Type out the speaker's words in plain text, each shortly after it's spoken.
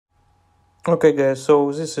Okay guys,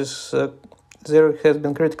 so this is there has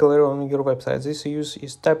been critical error on your website. This use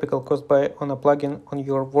is typical caused by on a plugin on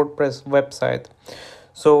your WordPress website.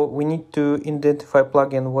 So we need to identify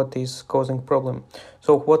plugin what is causing problem.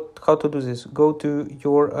 So how to do this? Go to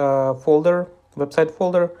your website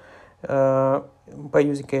folder by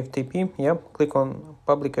using FTP. Yeah, click on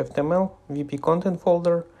public HTML VP content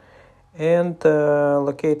folder and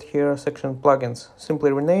locate here section plugins.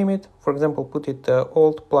 Simply rename it. For example, put it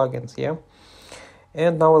old plugins. Yeah.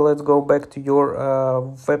 And now let's go back to your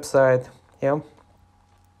website. Yeah,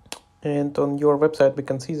 and on your website we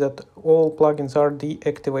can see that all plugins are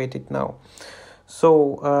deactivated now.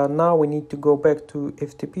 So now we need to go back to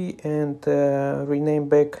FTP and rename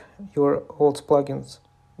back your old plugins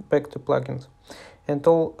back to plugins, and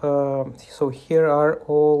all so here are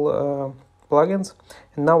all plugins,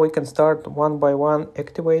 and now we can start one by one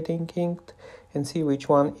activating it and see which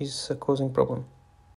one is causing problem.